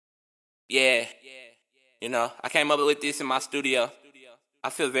Yeah, you know, I came up with this in my studio. I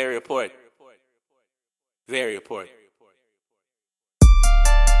feel very important. Very important.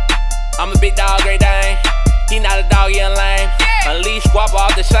 I'm a big dog, great Dane. He not a dog, he lame. Unleash squabble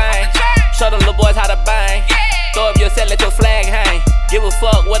off the chain. Show them little boys how to bang. Throw up your set, let your flag hang. Give a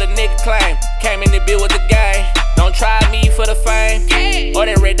fuck what a nigga claim. Came in the bill with the gang. Don't try me for the fame. Or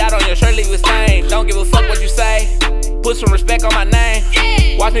that red dot on your shirt leave a stain. Don't give a fuck what you say. Put some respect on my name.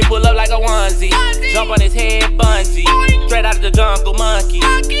 Watch me pull up like a onesie. Jump on his head, bungee. Straight out of the jungle, monkey.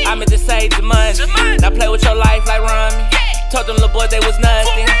 I meant to say Jumanji. Now play with your life like Rummy. Told them little boys they was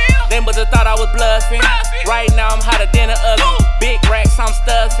nothing. Them but thought I was bluffing. Right now I'm hotter than an oven. Big racks I'm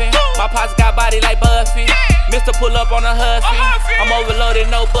stuffing. My pops got body like Buffy. Mr. Pull up on a huffy. I'm overloaded,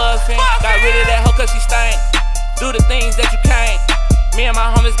 no buffing. Got rid of that hoe cause she stank. Do the things that you can't. Me and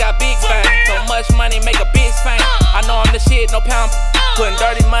my homies got big bang. So much money make a bitch faint. I know I'm the shit, no pamper. Putting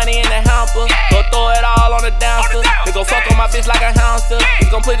dirty money in the hamper. Go throw it all on the downster. They gon' fuck on my bitch like a hamster.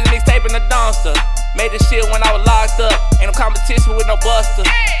 He's gon' put his mixtape in the dumpster. Made this shit when I was locked up. Ain't no competition with no buster.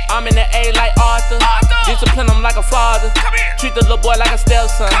 I'm in the A like Arthur. Discipline him like a father. Treat the little boy like a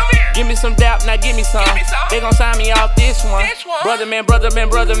stepson. Give me some dap, now give me some. They gon' sign me off this one. Brother man, brother man,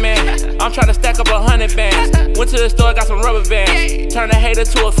 brother man. I'm tryna stack up 100 bands. Went to the store, got some rubber bands. Turn a hater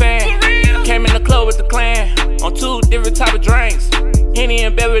to a fan. Came in the club with the clan. On 2 different type of drinks. Henny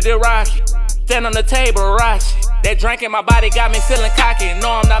and Beverly Rocky. Stand on the table, Rashi. That drink in my body got me feeling cocky. No,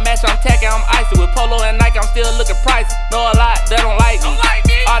 I'm not matching, I'm tacking, I'm icy. With Polo and Nike, I'm still looking pricey. Know a lot, they don't like me.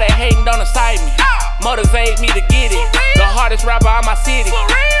 All that hating don't excite me. Motivate me to get it. The hardest rapper out my city.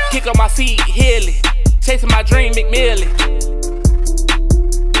 Kick up my feet, Hilly. Chasing my dream, McMillan.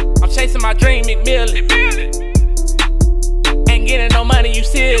 I'm chasing my dream, McMillan. Ain't getting no money, you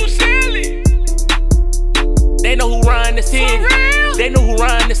silly. They know who run the city. They know who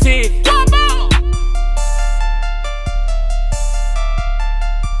run the city.